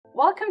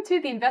Welcome to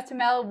the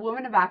InvestML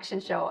Woman of Action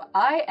show.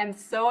 I am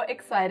so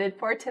excited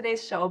for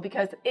today's show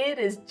because it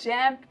is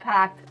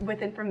jam-packed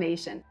with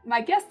information.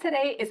 My guest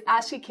today is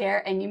Ashley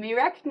Kerr, and you may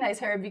recognize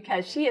her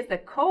because she is the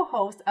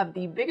co-host of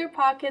the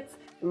BiggerPockets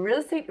Real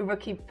Estate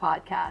Rookie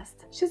podcast.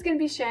 She's going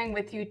to be sharing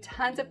with you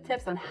tons of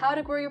tips on how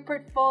to grow your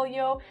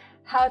portfolio,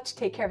 how to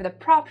take care of the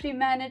property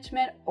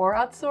management or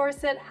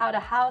outsource it, how to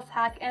house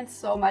hack, and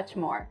so much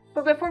more.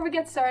 But before we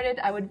get started,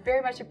 I would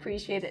very much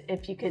appreciate it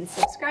if you can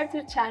subscribe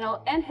to the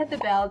channel and hit the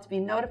bell to be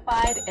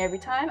notified every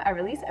time I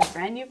release a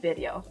brand new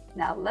video.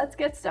 Now let's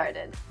get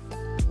started.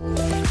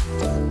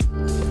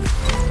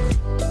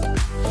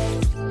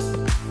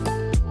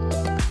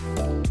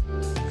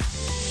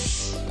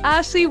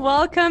 Ashley,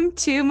 welcome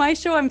to my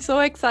show. I'm so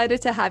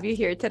excited to have you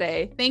here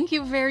today. Thank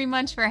you very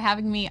much for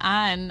having me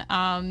on.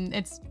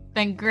 It's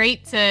been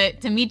great to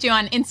meet you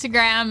on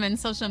Instagram and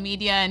social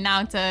media, and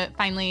now to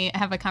finally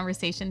have a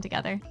conversation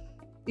together.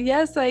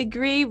 Yes, I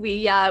agree.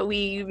 We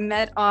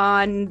met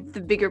on the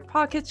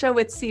BiggerPockets show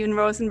with Steven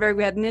Rosenberg.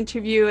 We had an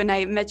interview and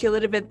I met you a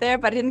little bit there,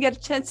 but I didn't get a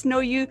chance to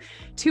know you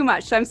too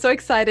much. So I'm so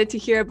excited to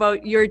hear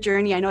about your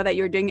journey. I know that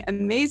you're doing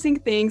amazing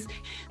things.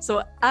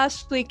 So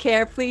Ashley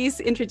Kerr, please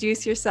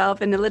introduce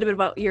yourself and a little bit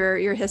about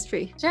your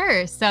history.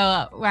 Sure.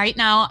 So right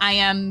now I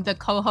am the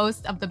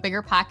co-host of the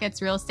BiggerPockets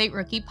Real Estate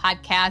Rookie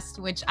podcast,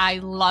 which I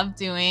love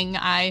doing.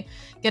 I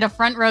get a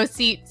front row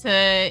seat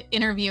to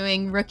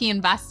interviewing rookie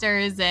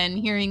investors and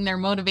hearing their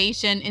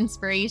motivation,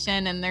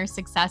 inspiration, and their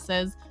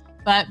successes.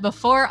 But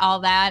before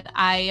all that,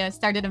 I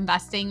started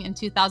investing in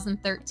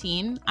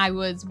 2013. I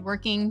was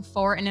working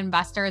for an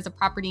investor as a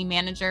property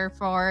manager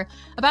for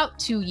about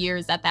 2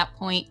 years at that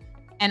point.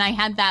 And I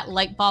had that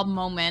light bulb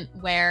moment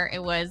where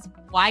it was,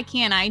 why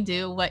can't I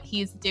do what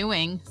he's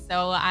doing?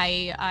 So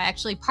I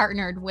actually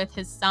partnered with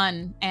his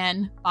son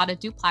and bought a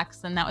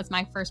duplex, and that was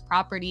my first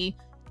property.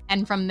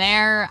 And from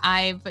there,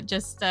 I've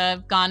just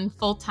gone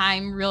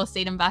full-time real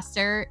estate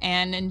investor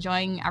and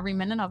enjoying every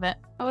minute of it.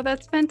 Oh,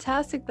 that's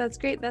fantastic. That's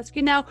great. That's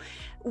great. Now,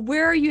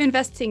 where are you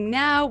investing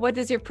now? What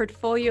does your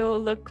portfolio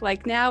look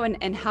like now?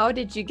 And how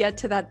did you get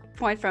to that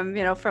point from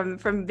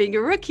being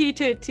a rookie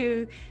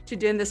to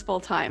doing this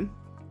full-time?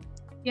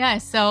 Yeah,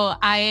 so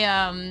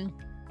I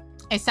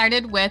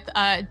started with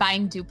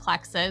buying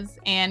duplexes,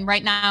 and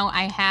right now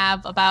I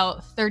have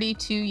about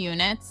 32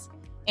 units.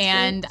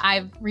 And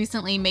I've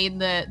recently made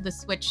the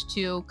switch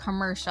to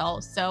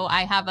commercial. So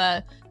I have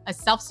a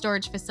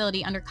self-storage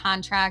facility under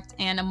contract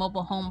and a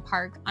mobile home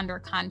park under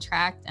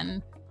contract.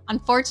 And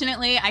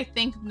unfortunately, I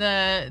think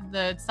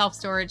the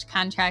self-storage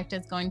contract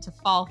is going to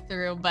fall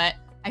through, but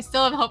I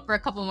still have hope for a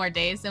couple more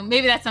days. So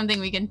maybe that's something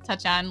we can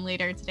touch on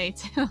later today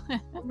too.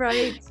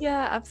 Right.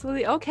 Yeah,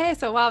 absolutely. Okay.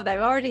 So wow, I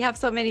already have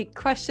so many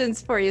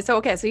questions for you.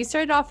 So you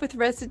started off with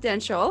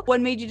residential.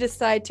 What made you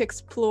decide to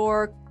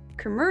explore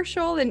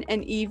commercial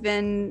and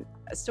even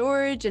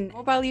storage and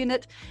mobile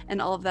unit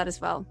and all of that as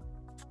well?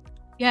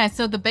 Yeah,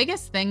 so the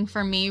biggest thing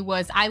for me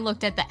was I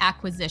looked at the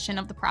acquisition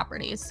of the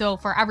properties. So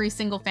for every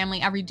single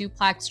family, every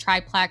duplex,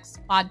 triplex,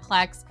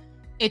 quadplex,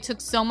 it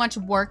took so much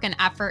work and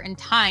effort and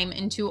time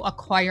into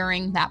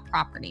acquiring that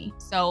property.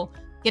 So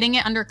getting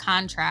it under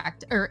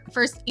contract, or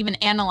first even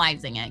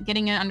analyzing it,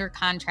 getting it under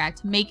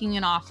contract, making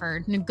an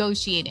offer,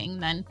 negotiating,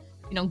 then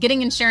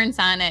getting insurance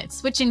on it,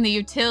 switching the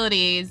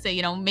utilities,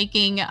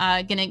 making,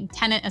 getting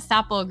tenant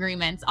estoppel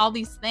agreements, all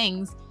these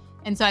things.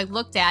 And so I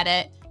looked at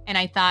it and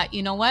I thought,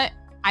 you know what?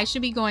 I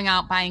should be going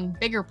out buying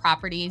bigger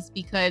properties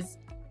because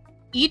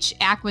each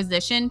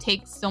acquisition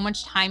takes so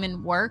much time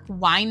and work.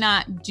 Why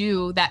not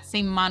do that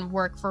same amount of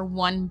work for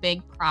one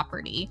big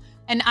property?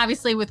 And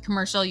obviously with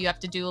commercial, you have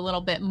to do a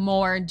little bit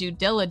more due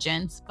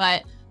diligence,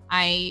 but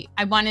I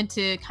wanted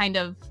to kind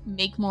of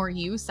make more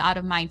use out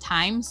of my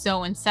time.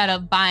 So instead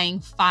of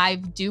buying 5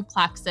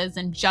 duplexes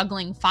and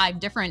juggling 5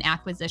 different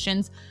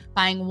acquisitions,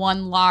 buying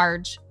one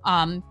large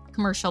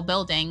commercial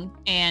building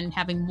and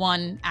having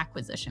one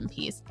acquisition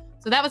piece.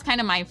 So that was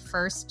kind of my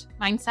first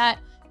mindset.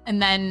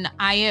 And then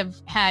I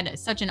have had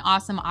such an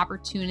awesome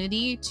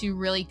opportunity to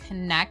really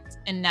connect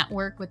and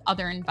network with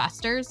other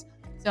investors.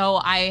 So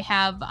I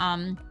have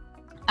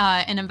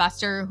an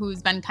investor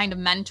who's been kind of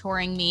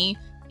mentoring me,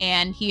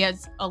 and he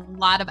has a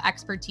lot of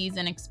expertise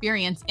and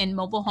experience in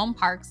mobile home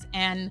parks.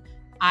 And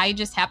I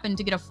just happened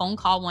to get a phone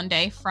call one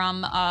day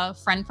from a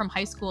friend from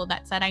high school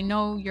that said, I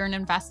know you're an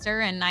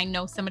investor and I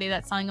know somebody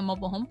that's selling a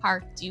mobile home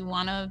park. Do you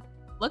want to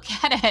look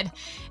at it?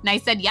 And I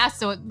said, yes.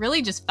 So it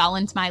really just fell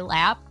into my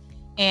lap.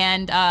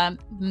 And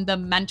the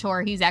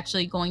mentor, he's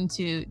actually going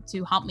to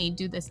help me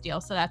do this deal.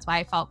 So that's why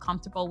I felt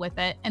comfortable with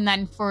it. And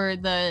then for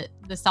the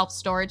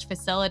self-storage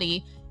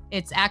facility,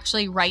 it's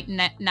actually right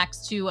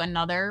next to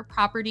another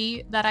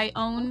property that I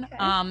own.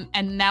 Okay.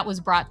 And that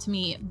was brought to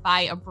me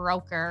by a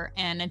broker,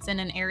 and it's in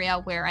an area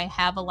where I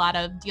have a lot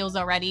of deals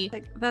already.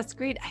 That's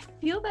great. I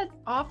feel that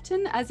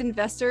often as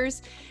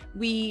investors,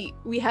 we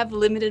have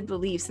limited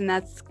beliefs, and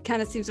that's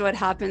kind of seems what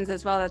happens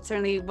as well. That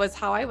certainly was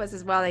how I was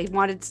as well. I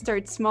wanted to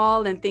start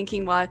small and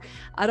thinking, well,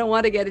 I don't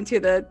want to get into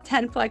the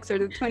 10-plex or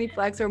the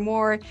 20-plex or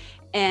more.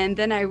 And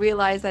then I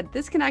realized that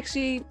this can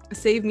actually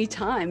save me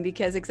time,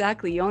 because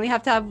exactly, you only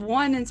have to have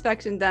one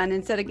inspection done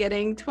instead of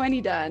getting 20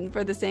 done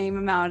for the same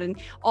amount.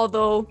 And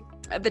although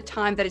the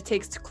time that it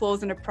takes to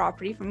close on a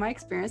property, from my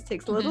experience,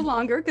 takes a little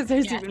longer because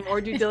there's even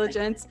more due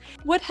diligence.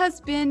 What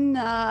has been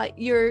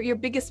your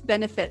biggest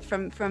benefit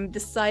from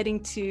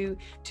deciding to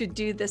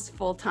do this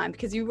full time?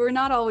 Because you were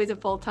not always a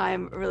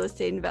full-time real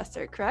estate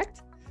investor,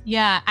 correct?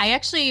 Yeah, I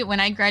actually, when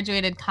I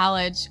graduated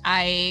college,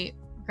 I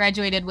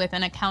graduated with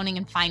an accounting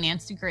and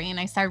finance degree, and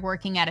I started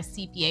working at a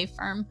CPA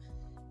firm.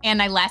 And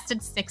I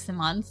lasted 6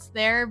 months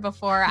there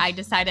before I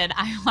decided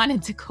I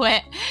wanted to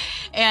quit.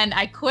 And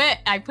I quit.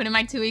 I put in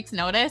my 2 weeks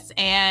notice,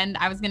 and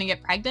I was going to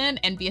get pregnant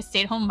and be a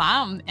stay-at-home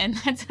mom. And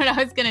that's what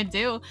I was going to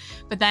do.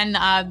 But then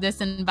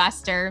this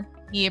investor,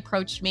 he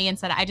approached me and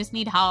said, I just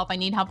need help. I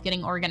need help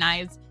getting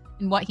organized.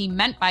 And what he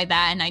meant by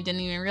that, and I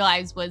didn't even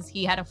realize, was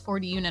he had a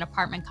 40-unit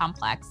apartment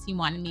complex he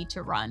wanted me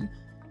to run.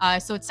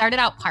 So it started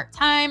out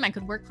part-time. I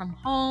could work from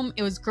home.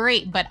 It was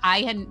great, but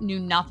I knew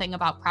nothing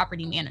about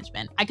property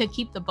management. I could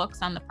keep the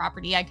books on the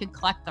property. I could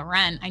collect the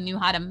rent. I knew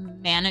how to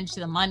manage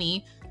the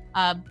money.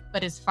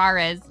 But as far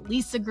as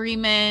lease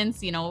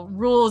agreements,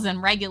 rules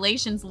and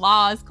regulations,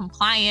 laws,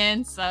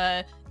 compliance,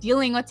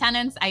 dealing with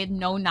tenants, I had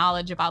no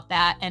knowledge about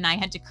that. And I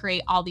had to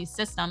create all these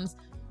systems.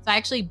 So I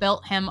actually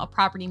built him a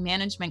property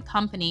management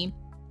company,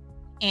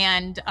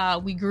 and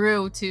we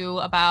grew to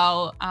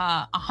about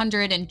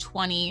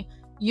 120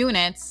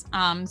 units.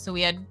 So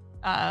we had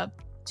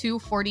 2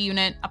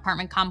 40-unit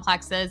apartment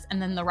complexes,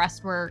 and then the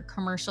rest were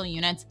commercial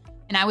units.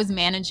 And I was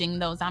managing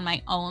those on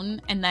my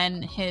own. And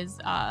then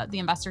the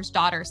investor's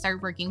daughter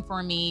started working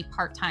for me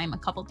part-time, a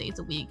couple days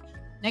a week.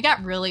 And it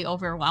got really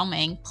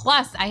overwhelming.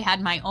 Plus, I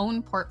had my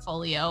own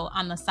portfolio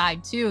on the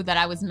side too that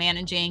I was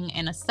managing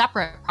in a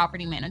separate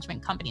property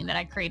management company that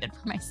I created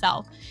for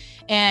myself.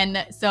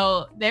 And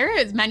so there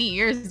is many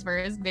years where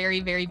it was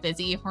very, very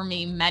busy for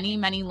me, many,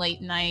 many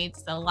late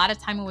nights, a lot of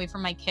time away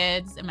from my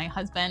kids and my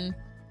husband.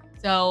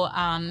 So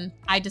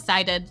I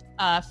decided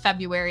I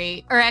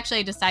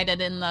decided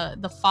in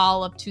the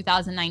fall of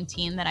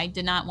 2019 that I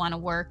did not want to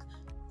work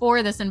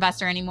for this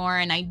investor anymore,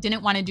 and I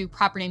didn't want to do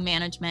property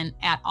management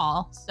at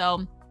all.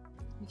 So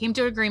we came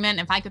to an agreement.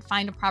 If I could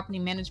find a property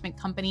management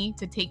company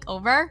to take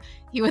over,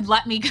 he would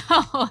let me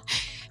go.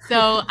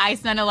 So I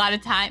spent a lot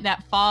of time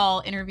that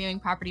fall interviewing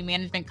property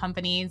management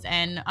companies,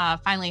 and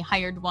finally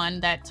hired one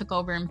that took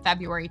over in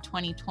February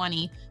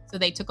 2020. So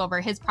they took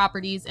over his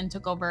properties and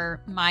took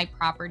over my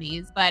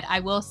properties. But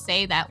I will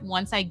say that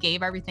once I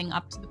gave everything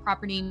up to the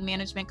property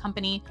management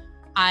company,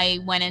 I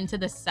went into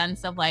the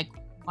sense of like,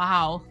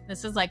 wow,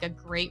 this is like a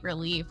great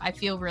relief. I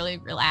feel really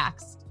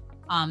relaxed.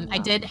 I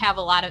did have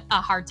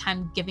a hard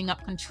time giving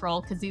up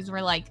control, because these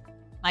were like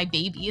my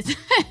babies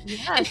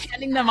and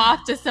handing them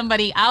off to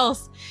somebody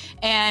else.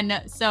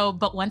 And so,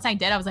 but once I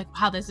did, I was like,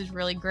 wow, this is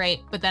really great.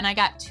 But then I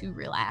got too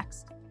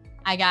relaxed.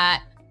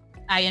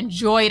 I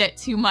enjoyed it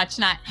too much,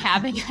 not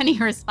having any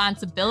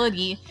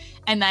responsibility.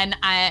 And then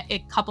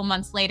a couple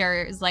months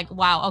later, it was like,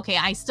 wow, okay,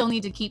 I still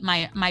need to keep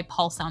my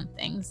pulse on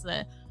things.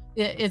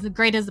 As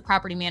great as the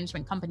property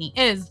management company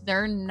is,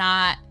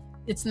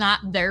 it's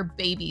not their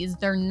babies.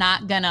 They're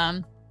not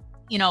gonna,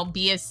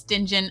 be as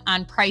stingent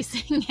on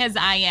pricing as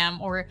I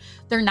am, or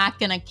they're not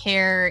gonna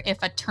care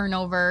if a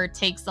turnover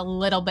takes a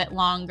little bit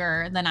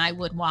longer than I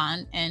would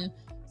want. And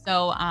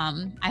so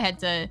I had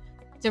to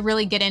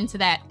really get into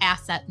that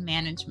asset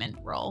management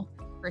role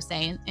per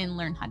se, and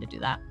learn how to do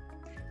that.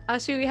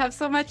 Actually, we have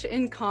so much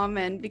in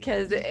common,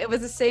 because it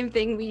was the same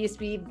thing. We used to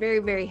be very,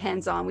 very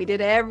hands-on. We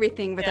did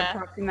everything with the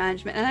property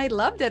management, and I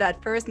loved it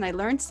at first, and I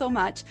learned so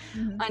much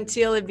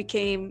until it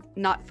became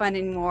not fun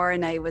anymore,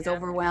 and I was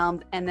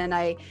overwhelmed. And then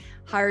I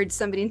hired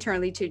somebody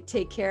internally to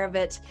take care of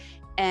it.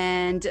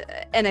 And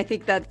I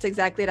think that's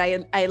exactly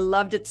it. I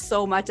loved it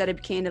so much that it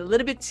became a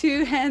little bit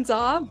too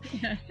hands-off.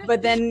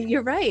 But then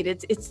you're right.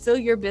 It's still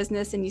your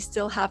business, and you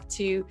still have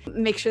to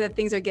make sure that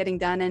things are getting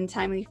done in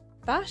timely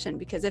fashion,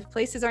 because if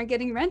places aren't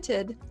getting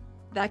rented,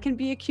 that can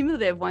be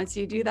accumulative once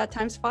you do that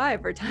times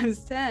 5 or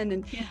times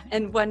 10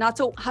 and whatnot.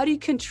 So how do you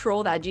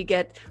control that? Do you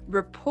get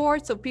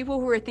reports of people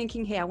who are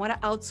thinking, hey, I want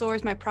to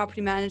outsource my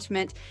property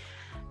management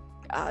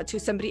to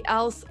somebody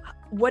else?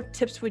 What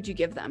tips would you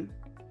give them?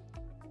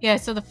 Yeah,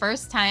 so the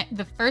first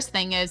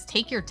thing is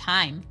take your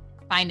time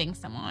finding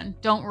someone.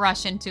 Don't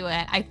rush into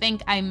it. I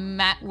think I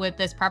met with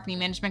this property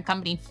management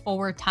company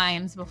 4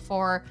 times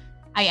before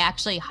I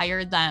actually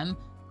hired them.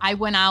 I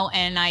went out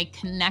and I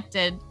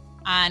connected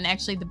on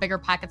actually the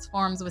BiggerPockets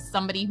forums with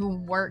somebody who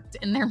worked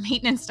in their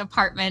maintenance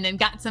department and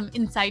got some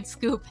inside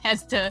scoop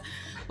as to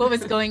what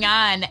was going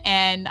on.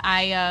 And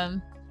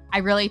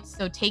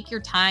so take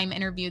your time,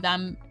 interview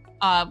them,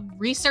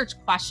 research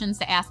questions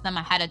to ask them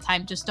ahead of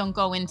time. Just don't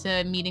go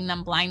into meeting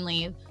them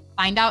blindly.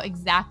 Find out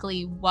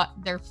exactly what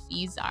their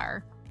fees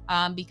are,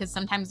 because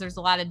sometimes there's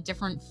a lot of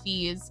different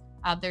fees.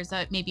 There's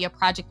maybe a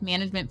project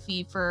management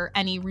fee for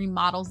any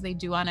remodels they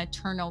do on a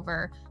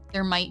turnover.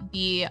 There might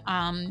be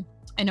an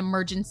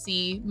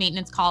emergency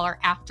maintenance call or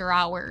after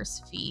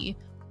hours fee.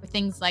 or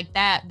things like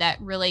that that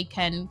really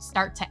can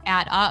start to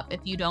add up if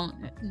you don't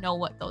know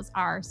what those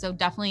are. So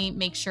definitely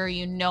make sure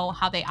you know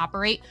how they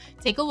operate.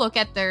 Take a look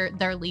at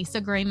their lease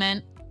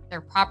agreement,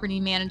 their property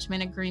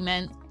management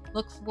agreement.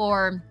 Look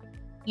for,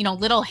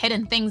 little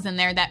hidden things in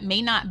there that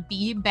may not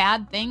be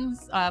bad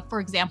things. For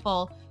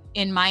example,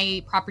 in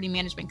my property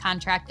management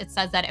contract, it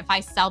says that if I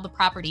sell the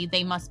property,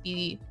 they must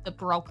be the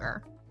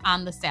broker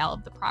on the sale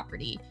of the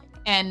property.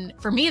 And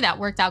for me, that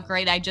worked out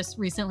great. I just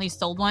recently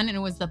sold one and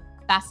it was the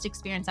best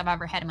experience I've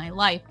ever had in my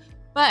life.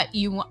 But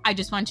I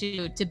just want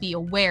you to be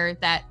aware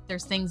that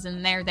there's things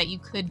in there that you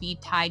could be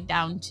tied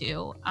down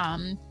to.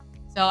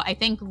 So I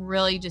think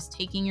really just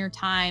taking your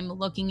time,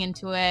 looking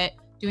into it,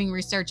 doing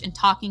research, and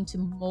talking to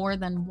more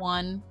than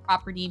one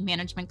property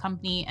management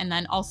company, and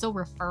then also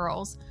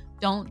referrals.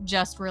 Don't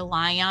just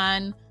rely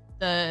on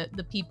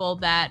the people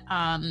that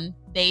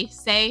they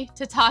say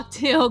to talk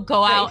to.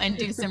 Go out and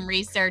do some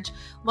research.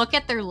 Look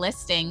at their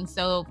listing.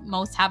 So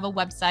most have a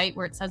website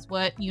where it says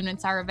what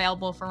units are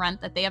available for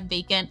rent that they have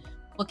vacant.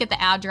 Look at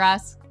the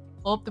address,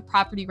 pull up the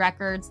property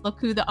records, look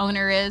who the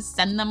owner is,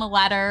 send them a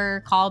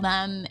letter, call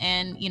them,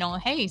 and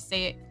hey,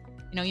 say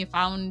you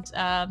found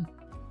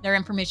their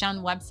information on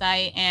the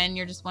website and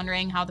you're just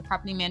wondering how the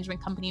property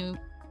management company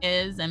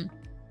is. And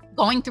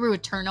going through a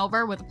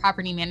turnover with a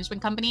property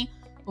management company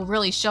will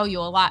really show you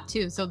a lot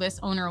too. So this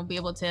owner will be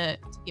able to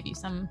give you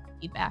some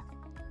feedback.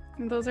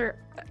 Those are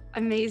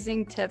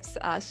amazing tips,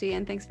 Ashley,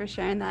 and thanks for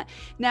sharing that.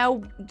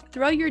 Now,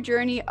 throughout your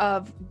journey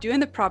of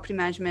doing the property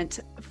management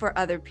for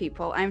other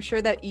people, I'm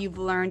sure that you've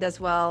learned as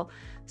well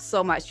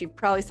so much. You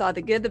probably saw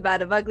the good, the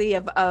bad, the ugly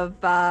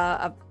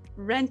of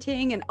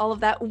renting and all of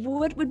that.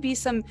 What would be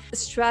some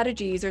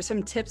strategies or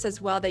some tips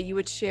as well that you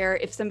would share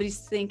if somebody's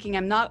thinking,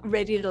 I'm not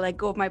ready to let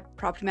go of my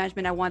property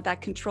management, I want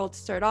that control to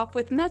start off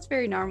with, and that's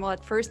very normal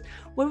at first.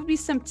 What would be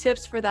some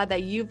tips for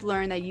that you've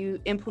learned, that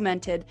you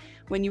implemented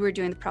when you were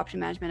doing the property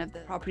management of the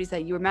properties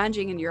that you were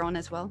managing and your own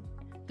as well?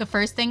 The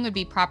first thing would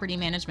be property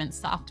management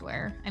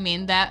software. I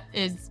mean, that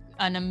is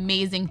an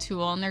amazing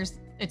tool, and there's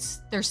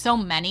so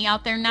many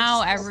out there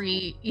now.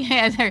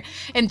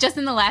 And just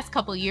in the last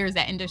couple of years,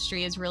 that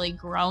industry has really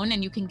grown,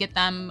 and you can get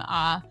them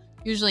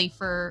usually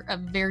for a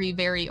very,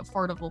 very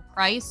affordable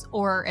price,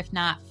 or if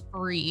not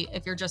free,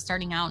 if you're just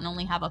starting out and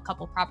only have a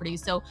couple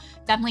properties. So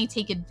definitely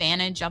take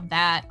advantage of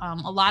that.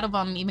 A lot of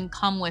them even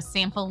come with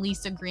sample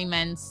lease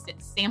agreements,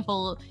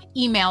 sample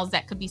emails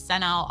that could be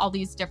sent out, all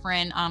these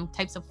different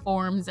types of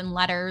forms and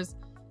letters.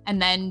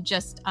 And then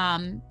just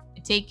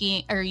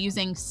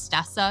using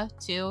Stessa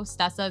too.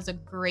 Stessa is a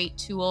great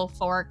tool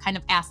for kind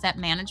of asset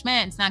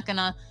management. It's not going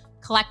to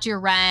collect your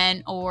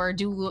rent or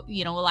do,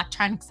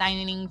 electronic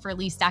signing for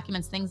lease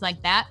documents, things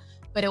like that,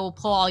 but it will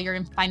pull all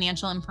your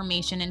financial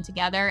information in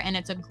together. And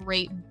it's a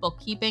great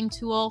bookkeeping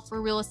tool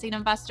for real estate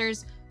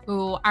investors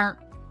who aren't,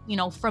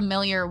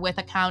 familiar with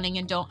accounting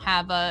and don't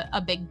have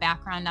a big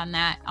background on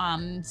that.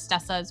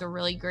 Stessa is a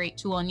really great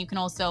tool, and you can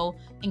also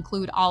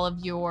include all of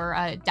your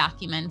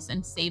documents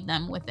and save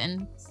them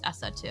within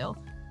Stessa too.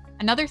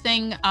 Another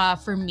thing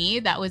for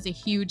me that was a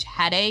huge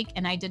headache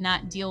and I did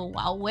not deal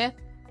well with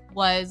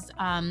was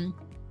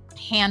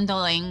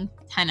handling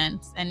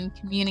tenants and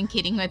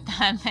communicating with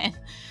them. And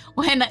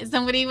when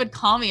somebody would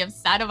call me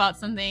upset about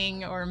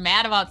something or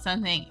mad about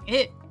something,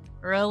 it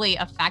really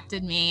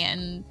affected me.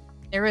 And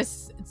there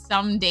was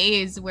some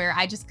days where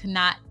I just could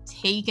not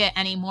take it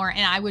anymore,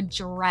 and I would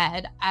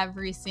dread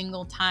every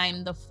single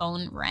time the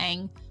phone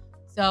rang.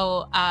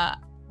 So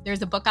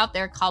there's a book out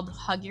there called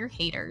Hug Your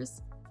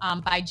Haters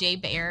by Jay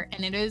Baer,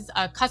 and it is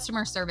a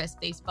customer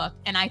service-based book.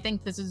 And I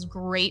think this is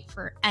great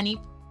for any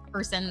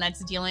person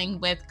that's dealing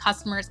with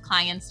customers,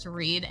 clients to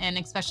read, and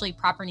especially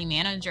property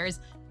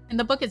managers. And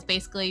the book is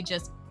basically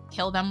just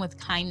kill them with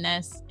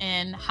kindness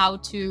and how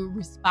to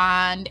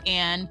respond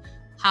and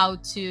how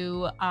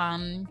to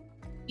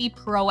be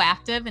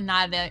proactive and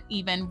not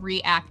even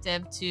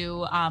reactive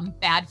to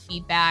bad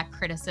feedback,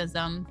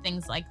 criticism,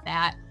 things like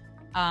that.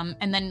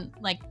 And then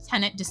like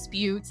tenant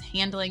disputes,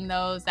 handling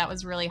those, that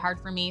was really hard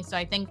for me. So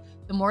I think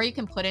the more you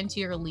can put into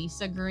your lease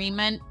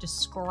agreement,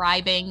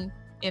 describing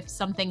if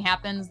something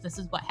happens, this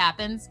is what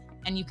happens.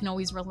 And you can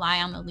always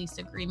rely on the lease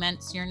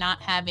agreement. So you're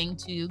not having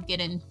to get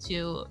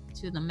into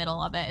the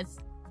middle of it. It's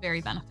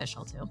very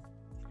beneficial too.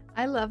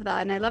 I love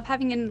that. And I love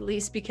having a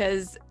lease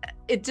because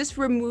it just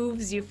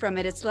removes you from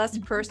it. It's less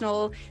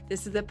personal.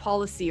 This is the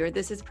policy, or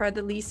this is part of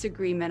the lease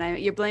agreement.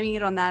 You're blaming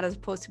it on that as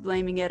opposed to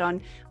blaming it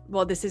on,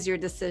 well, this is your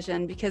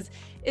decision, because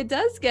it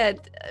does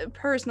get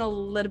personal a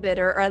little bit,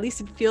 or at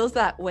least it feels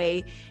that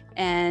way.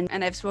 And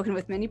I've spoken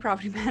with many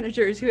property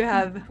managers who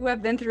have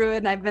been through it,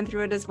 and I've been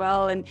through it as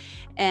well.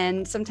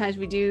 And sometimes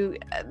we do,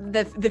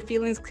 the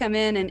feelings come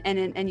in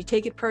and you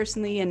take it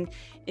personally, and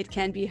it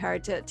can be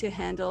hard to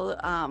handle.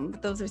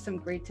 Those are some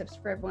great tips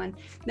for everyone.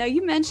 Now,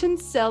 you mentioned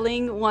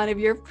selling one of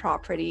your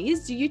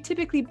properties. Do you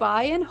typically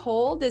buy and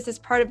hold? Is this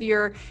part of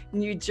your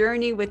new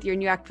journey with your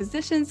new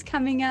acquisitions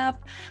coming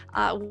up?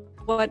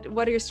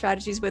 What are your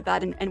strategies with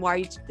that, and why are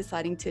you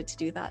deciding to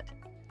do that?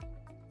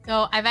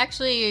 So I've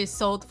actually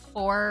sold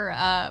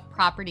 4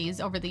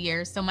 properties over the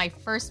years. So my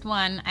first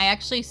one, I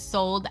actually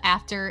sold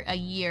after a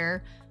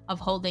year of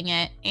holding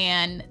it.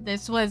 And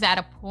this was at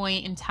a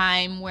point in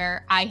time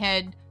where I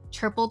had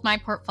tripled my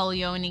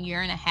portfolio in a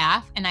year and a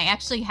half. And I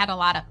actually had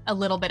a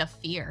little bit of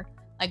fear.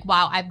 Like,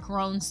 wow, I've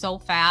grown so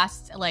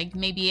fast. Like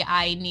maybe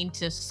I need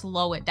to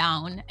slow it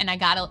down. And I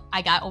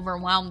got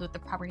overwhelmed with the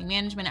property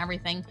management,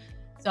 everything.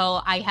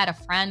 So I had a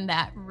friend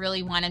that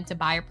really wanted to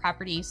buy a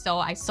property. So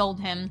I sold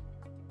him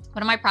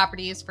one of my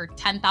properties for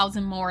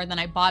 $10,000 more than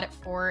I bought it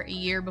for a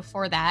year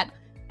before that.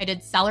 I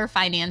did seller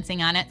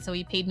financing on it. So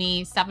he paid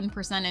me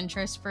 7%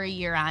 interest for a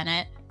year on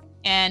it.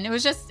 And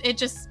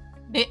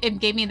it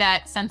gave me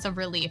that sense of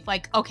relief.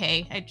 Like,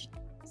 okay, I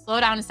slow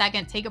down a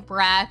second, take a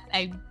breath.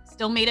 I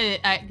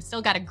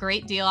still got a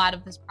great deal out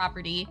of this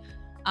property.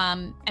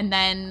 And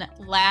then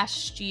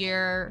last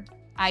year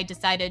I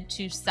decided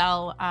to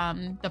sell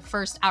the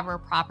first ever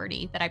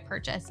property that I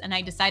purchased. And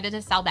I decided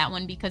to sell that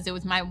one because it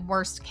was my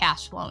worst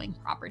cash flowing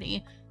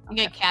property. I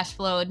get cash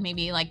flowed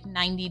maybe like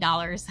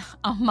 $90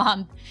 a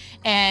month.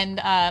 And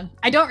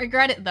I don't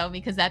regret it though,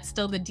 because that's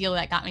still the deal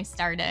that got me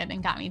started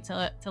and got me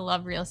to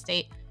love real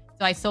estate.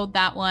 So I sold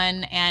that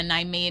one and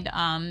I made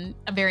a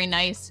very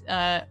nice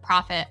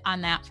profit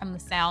on that from the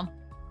sale.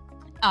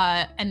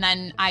 And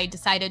then I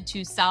decided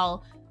to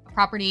sell a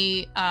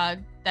property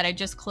that I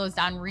just closed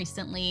on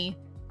recently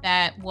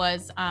that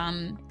was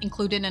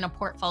included in a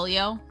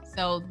portfolio.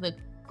 So the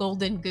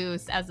golden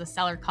goose, as the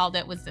seller called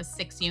it, was the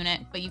 6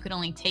 unit, but you could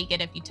only take it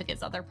if you took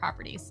his other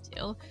properties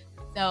too.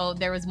 So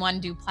there was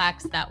one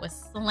duplex that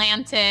was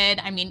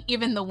slanted. I mean,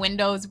 even the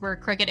windows were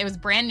crooked. It was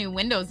brand new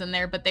windows in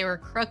there, but they were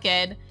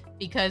crooked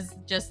because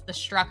just the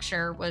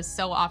structure was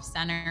so off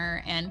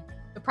center. And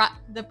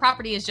the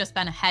property has just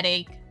been a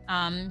headache.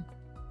 I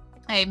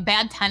have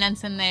bad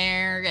tenants in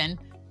there, and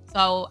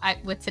so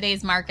with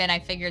today's market, I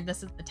figured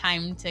this is the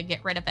time to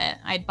get rid of it.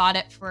 I bought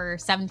it for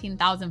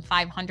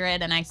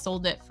 $17,500 and I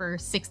sold it for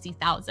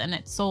 $60,000.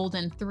 It sold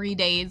in 3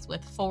 days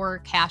with 4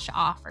 cash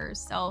offers.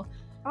 So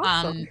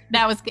awesome.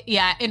 That was,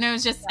 yeah. And it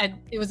was just,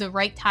 it was the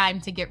right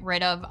time to get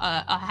rid of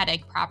a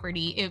headache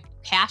property. It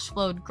cash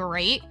flowed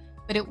great,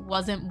 but it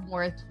wasn't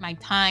worth my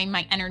time,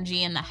 my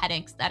energy, and the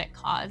headaches that it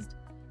caused.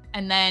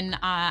 And then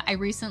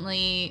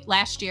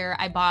last year,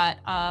 I bought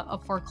a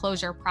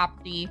foreclosure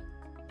property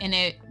and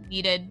it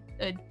needed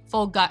a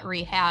full gut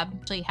rehab.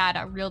 Actually had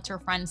a realtor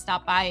friend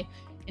stop by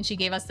and she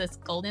gave us this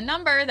golden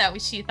number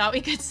that she thought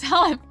we could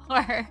sell it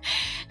for.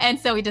 And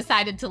so we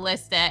decided to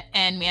list it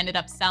and we ended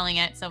up selling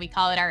it. So we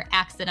call it our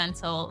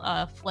accidental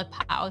flip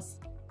house.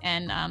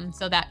 And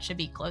so that should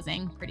be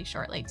closing pretty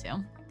shortly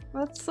too.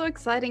 Well, that's so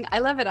exciting. I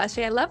love it,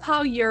 Ashley. I love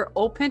how you're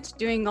open to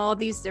doing all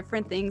these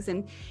different things.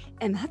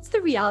 And that's the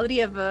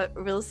reality of a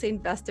real estate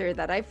investor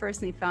that I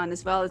personally found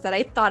as well, is that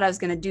I thought I was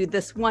going to do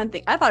this one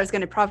thing. I thought I was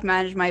going to profit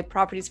manage my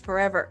properties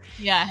forever.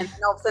 Yeah. And then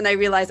all of a sudden I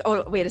realized,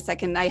 oh, wait a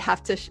second, I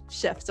have to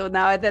shift. So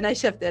then I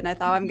shifted and I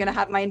thought I'm going to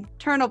have my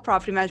internal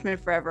property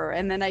management forever.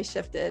 And then I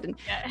shifted and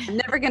I'm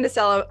never going to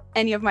sell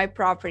any of my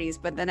properties.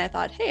 But then I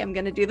thought, hey, I'm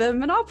going to do the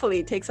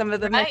monopoly, take some of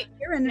the money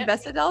here and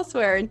invest it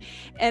elsewhere.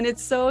 And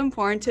it's so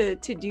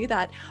important to do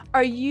that.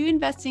 Are you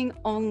investing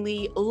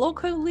only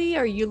locally?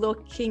 Are you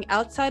looking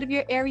outside of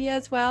your area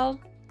as well?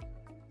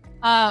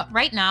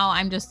 Right now,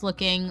 I'm just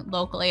looking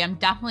locally. I'm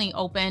definitely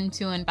open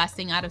to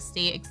investing out of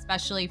state,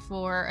 especially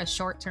for a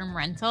short-term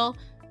rental.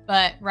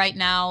 But right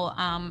now,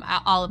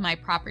 all of my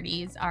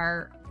properties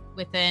are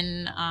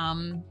within,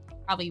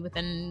 probably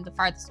within the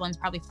farthest one's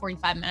probably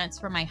 45 minutes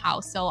from my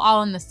house. So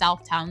all in the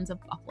south towns of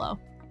Buffalo,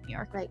 New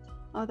York. Right.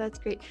 Oh, that's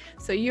great.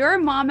 So you're a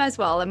mom as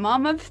well, a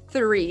mom of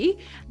 3.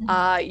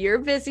 Mm-hmm. You're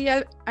busy,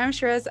 I'm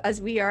sure,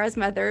 as we are as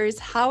mothers.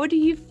 How do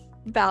you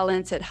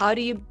balance it? How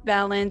do you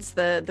balance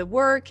the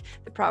work,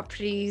 the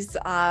properties,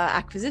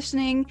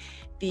 acquisitioning,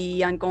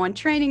 the ongoing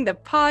training, the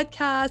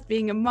podcast,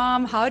 being a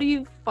mom? How do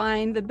you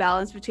find the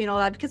balance between all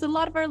that? Because a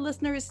lot of our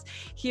listeners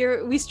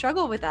here, we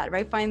struggle with that,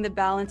 right? Find the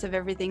balance of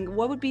everything.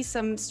 What would be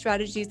some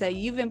strategies that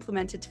you've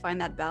implemented to find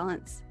that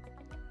balance?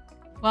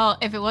 Well,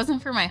 if it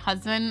wasn't for my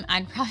husband,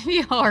 I'd probably be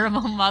a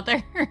horrible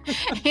mother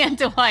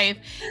and a wife.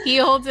 He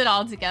holds it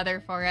all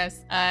together for us.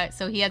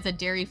 So he has a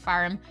dairy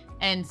farm,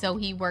 and so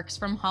he works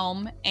from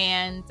home,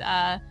 and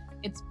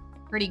it's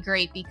pretty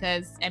great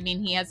because, I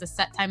mean, he has a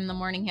set time in the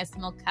morning, he has to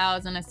milk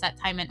cows, and a set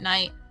time at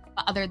night.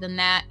 But other than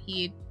that,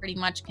 he pretty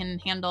much can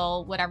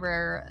handle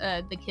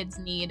whatever the kids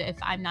need if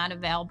I'm not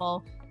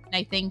available. And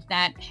I think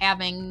that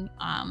having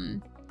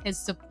his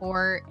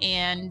support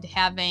and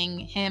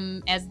having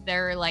him as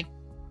their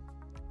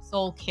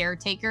sole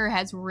caretaker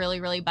has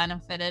really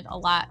benefited a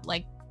lot.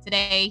 Like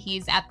today,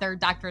 he's at their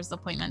doctor's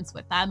appointments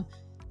with them.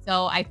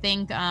 So I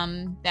think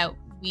that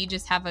we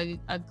just have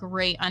a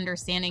great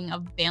understanding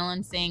of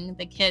balancing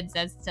the kids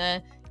as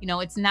to,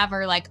 it's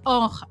never like,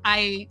 oh,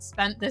 I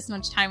spent this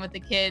much time with the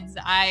kids.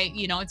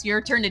 It's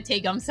your turn to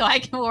take them so I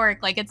can work.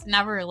 Like, it's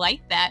never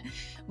like that.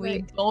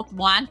 We both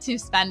want to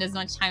spend as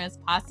much time as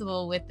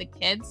possible with the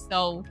kids.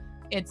 So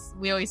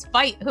we always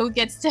fight who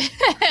gets to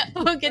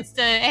who gets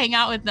to hang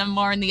out with them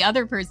more and the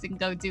other person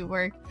go do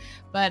work.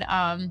 But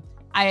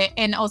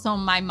and also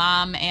my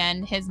mom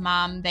and his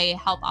mom, they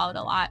help out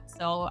a lot.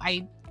 So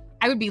I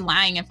would be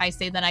lying if I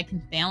say that I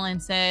can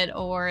balance it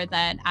or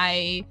that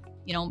I,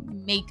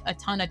 make a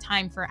ton of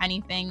time for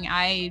anything.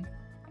 I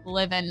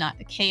live in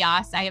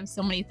chaos. I have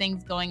so many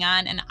things going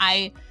on, and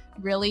I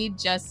really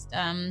just,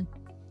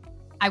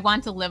 I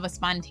want to live a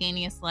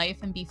spontaneous life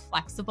and be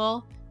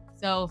flexible.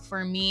 So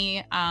for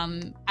me,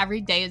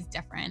 every day is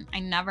different. I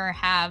never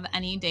have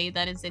any day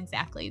that is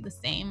exactly the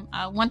same.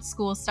 Once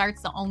school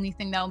starts, the only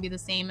thing that will be the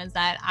same is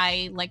that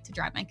I like to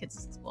drive my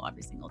kids to school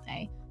every single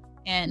day.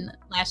 And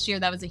last year,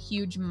 that was a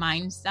huge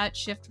mindset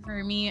shift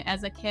for me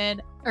as a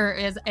kid, or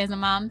as a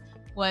mom,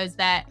 was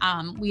that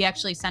we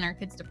actually sent our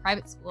kids to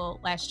private school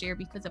last year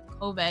because of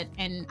COVID,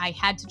 and I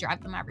had to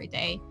drive them every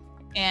day.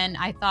 And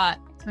I thought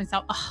to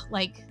myself,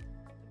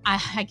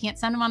 I can't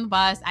send them on the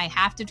bus. I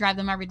have to drive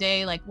them every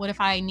day. Like, what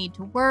if I need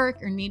to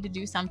work or need to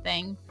do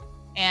something?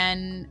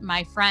 And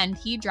my friend,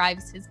 he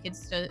drives his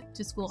kids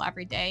to school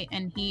every day.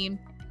 And he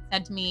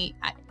said to me,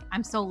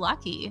 I'm so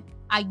lucky.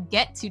 I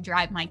get to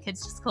drive my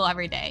kids to school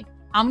every day.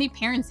 How many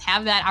parents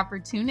have that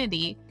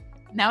opportunity?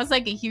 And that was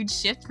like a huge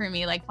shift for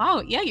me. Like, wow,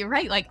 yeah, you're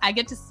right. Like, I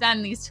get to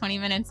spend these 20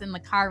 minutes in the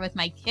car with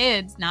my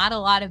kids. Not a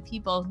lot of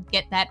people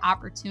get that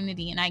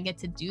opportunity, and I get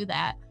to do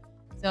that.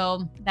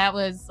 So that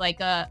was like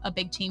a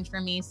big change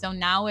for me. So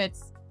now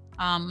it's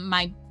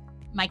my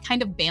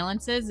kind of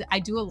balances. I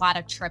do a lot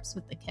of trips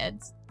with the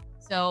kids.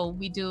 So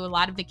we do a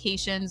lot of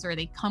vacations, or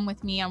they come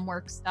with me on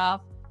work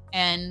stuff.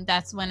 And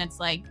that's when it's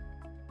like,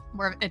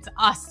 where it's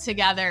us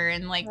together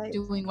and like right.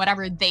 doing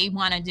whatever they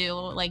want to do.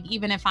 Like,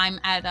 even if I'm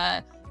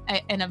at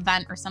an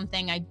event or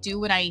something, I do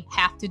what I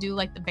have to do,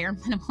 like the bare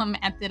minimum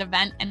at the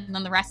event. And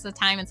then the rest of the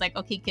time it's like,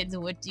 okay, kids,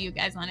 what do you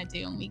guys want to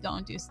do? And we go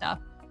and do stuff.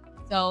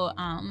 So,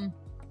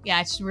 yeah,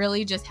 it's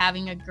really just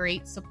having a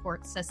great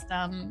support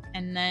system,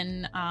 and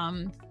then,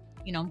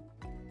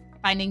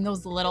 finding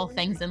those little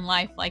things in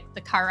life, like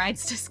the car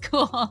rides to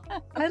school.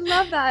 I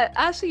love that.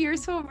 Ashley, you're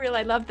so real.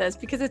 I love this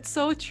because it's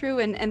so true.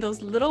 And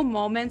those little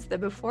moments, the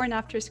before and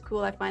after school,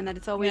 I find that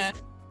it's always,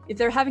 if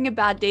they're having a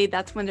bad day,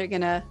 that's when they're going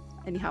to,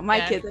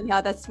 kids,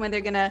 that's when they're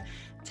going to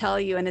tell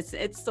you. And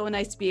it's so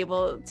nice to be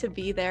able to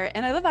be there.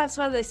 And I love that's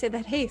why they say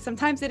that, hey,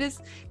 sometimes it is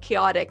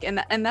chaotic, and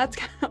that's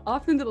kind of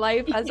often the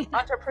life as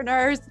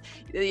entrepreneurs.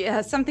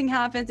 Something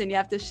happens and you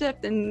have to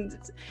shift, and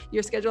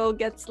your schedule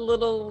gets a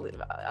little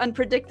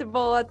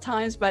unpredictable at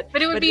times, but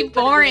it would be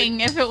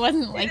boring if it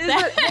wasn't like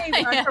that.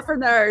 Hey,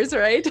 entrepreneurs,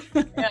 right?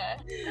 Yeah.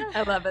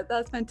 I love it.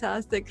 That's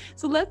fantastic.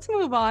 So let's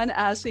move on,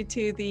 Ashley,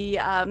 to the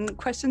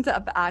questions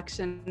of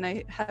action.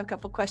 I have a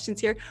couple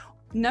questions here.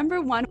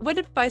 Number one, what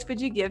advice would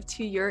you give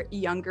to your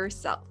younger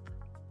self?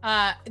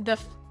 The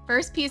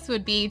first piece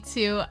would be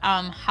to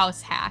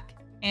house hack,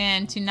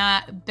 and to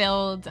not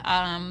build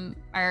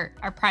our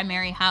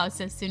primary house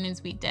as soon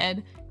as we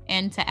did,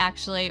 and to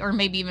actually, or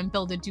maybe even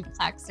build a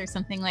duplex or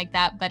something like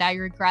that. But I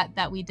regret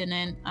that we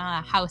didn't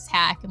house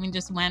hack, and we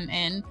just went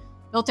and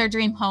built our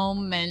dream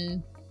home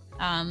and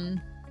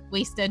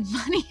wasted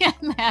money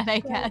on that, I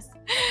guess.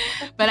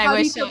 But How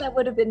do you feel that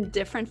would have been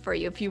different for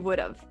you if you would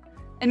have?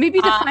 And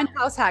maybe define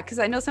house hack, because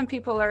I know some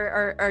people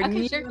are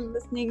new and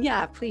listening.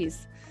 Yeah,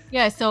 please.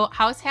 Yeah, so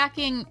house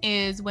hacking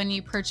is when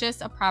you purchase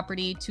a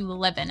property to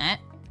live in it,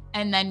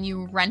 and then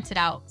you rent it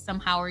out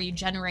somehow, or you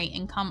generate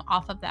income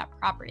off of that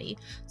property.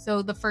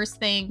 So the first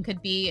thing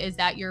could be is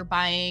that you're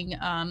buying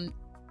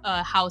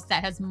a house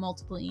that has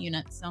multiple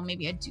units. So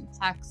maybe a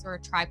duplex or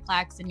a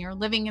triplex, and you're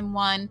living in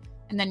one,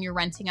 and then you're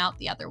renting out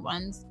the other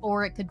ones.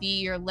 Or it could be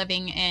you're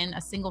living in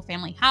a single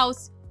family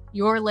house,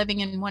 you're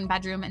living in one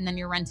bedroom, and then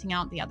you're renting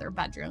out the other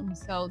bedroom.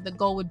 So the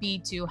goal would be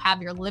to have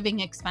your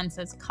living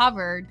expenses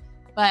covered,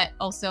 but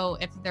also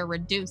if they're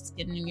reduced,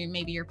 and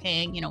maybe you're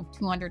paying,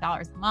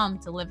 $200 a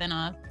month to live in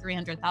a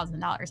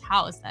 $300,000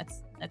 house,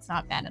 that's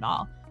not bad at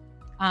all.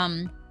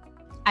 I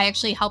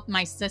actually helped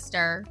my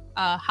sister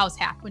house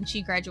hack when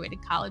she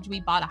graduated college. We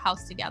bought a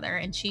house together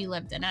and she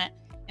lived in it.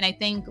 And I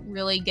think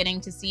really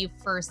getting to see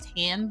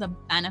firsthand the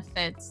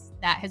benefits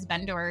that has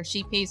been to her.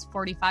 She pays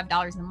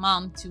 $45 a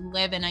month to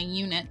live in a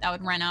unit that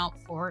would rent out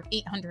for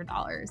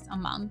 $800 a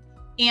month.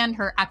 And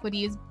her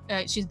equity is,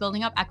 she's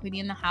building up equity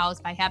in the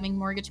house by having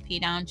mortgage pay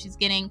down. She's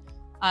getting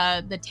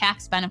the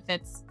tax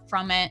benefits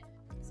from it.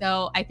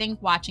 So I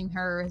think watching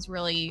her has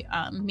really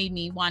made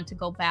me want to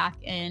go back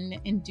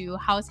and do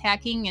house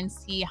hacking and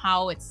see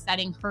how it's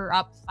setting her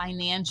up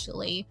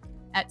financially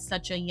at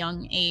such a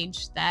young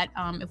age, that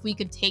if we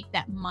could take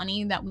that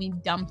money that we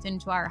dumped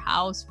into our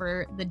house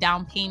for the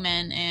down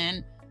payment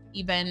and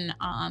even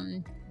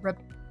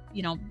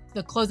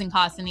the closing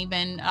costs, and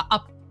even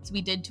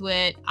we did to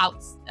it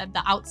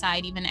the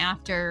outside even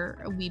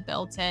after we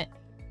built it,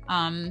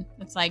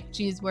 it's like,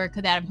 geez, where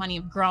could that money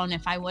have grown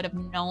if I would have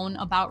known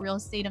about real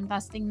estate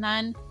investing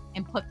then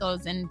and put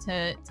those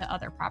into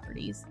other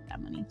properties,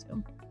 that money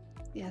too.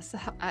 Yes,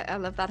 I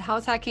love that.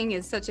 House hacking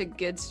is such a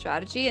good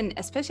strategy. And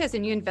especially as a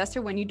new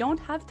investor, when you don't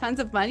have tons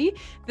of money,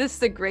 this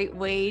is a great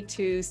way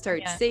to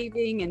start Yeah.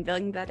 saving and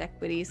building that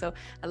equity. So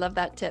I love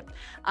that tip.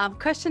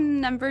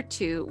 Question number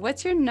 2,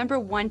 what's your number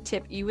 1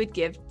 tip you would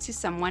give to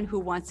someone who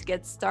wants to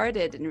get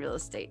started in real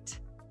estate?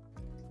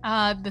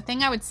 The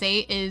thing I would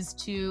say is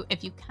to,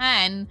 if you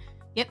can,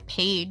 get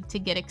paid to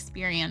get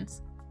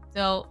experience.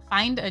 So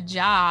find a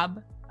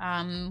job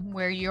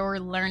where you're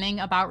learning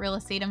about real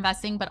estate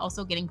investing, but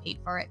also getting paid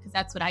for it. Because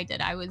that's what I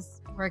did. I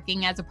was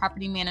working as a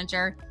property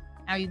manager.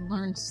 I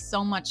learned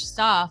so much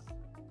stuff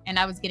and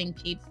I was getting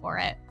paid for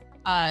it.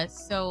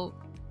 So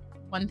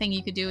one thing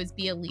you could do is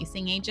be a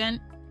leasing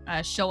agent,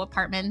 show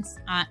apartments,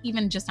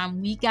 even just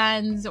on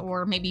weekends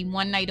or maybe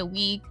one night a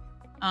week.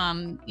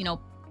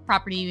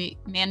 Property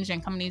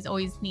management companies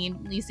always need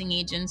leasing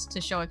agents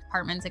to show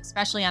apartments,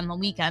 especially on the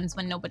weekends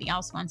when nobody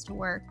else wants to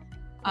work.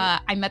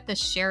 I met the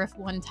sheriff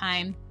one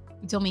time.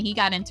 He told me he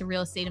got into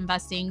real estate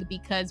investing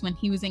because when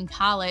he was in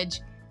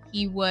college,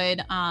 he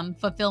would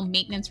fulfill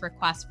maintenance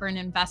requests for an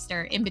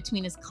investor in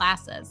between his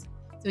classes.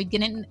 So he'd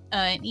get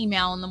an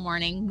email in the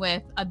morning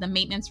with the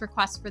maintenance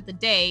requests for the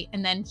day,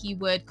 and then he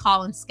would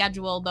call and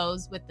schedule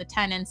those with the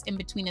tenants in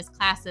between his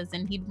classes,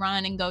 and he'd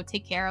run and go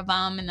take care of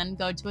them and then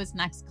go to his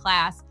next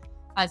class.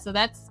 So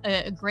that's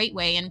a great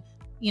way. And,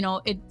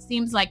 it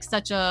seems like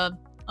such a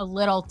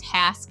little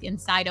task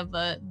inside of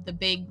the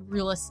big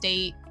real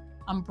estate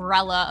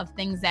umbrella of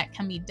things that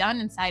can be done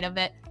inside of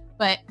it.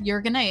 But you're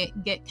going to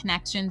get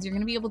connections. You're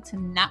going to be able to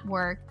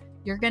network.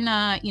 You're going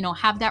to,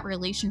 have that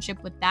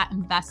relationship with that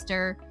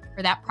investor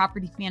or that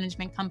property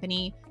management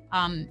company.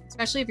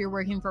 Especially if you're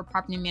working for a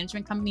property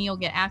management company, you'll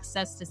get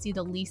access to see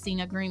the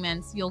leasing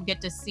agreements. You'll get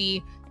to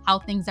see how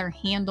things are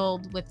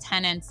handled with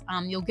tenants.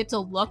 You'll get to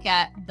look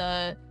at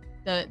the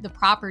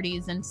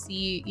properties and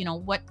see,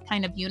 what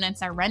kind of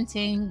units are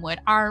renting, what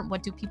aren't,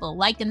 what do people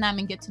like in them,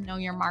 and get to know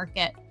your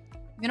market.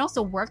 You can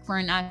also work for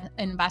an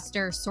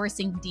investor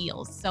sourcing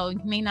deals. So you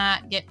may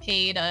not get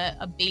paid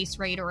a base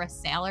rate or a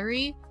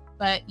salary,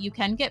 but you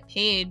can get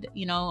paid,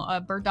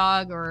 a bird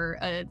dog or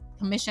a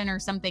commission or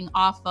something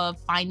off of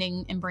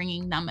finding and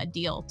bringing them a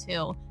deal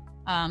too.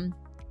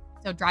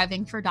 So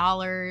driving for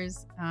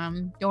dollars,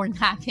 door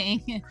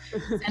knocking,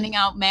 sending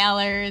out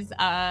mailers,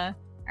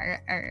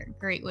 are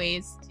great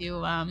ways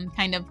to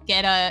kind of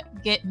get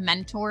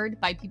mentored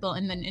by people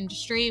in the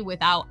industry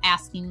without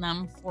asking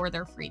them for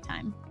their free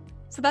time.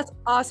 So that's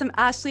awesome.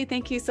 Ashley,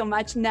 thank you so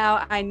much.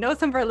 Now, I know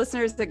some of our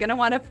listeners are going to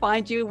want to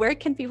find you. Where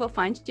can people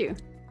find you?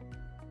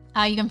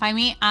 You can find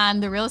me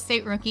on the Real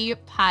Estate Rookie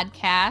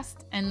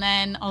podcast, and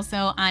then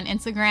also on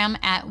Instagram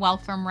at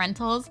Wealth from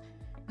Rentals.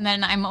 And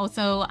then I'm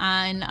also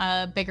on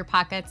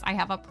BiggerPockets. I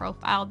have a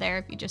profile there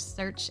if you just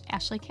search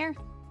Ashley Kerr.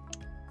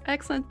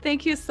 Excellent.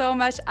 Thank you so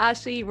much,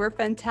 Ashley. You were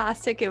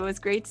fantastic. It was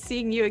great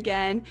seeing you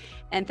again.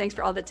 And thanks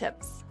for all the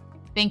tips.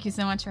 Thank you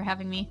so much for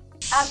having me.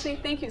 Ashley,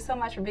 thank you so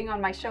much for being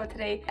on my show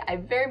today. I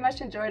very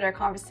much enjoyed our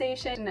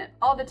conversation and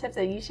all the tips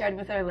that you shared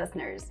with our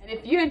listeners. And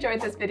if you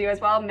enjoyed this video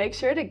as well, make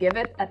sure to give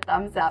it a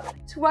thumbs up.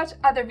 To watch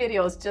other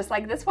videos just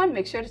like this one,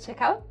 make sure to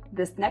check out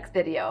this next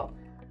video.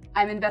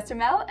 I'm Investor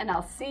Mel, and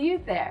I'll see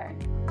you there.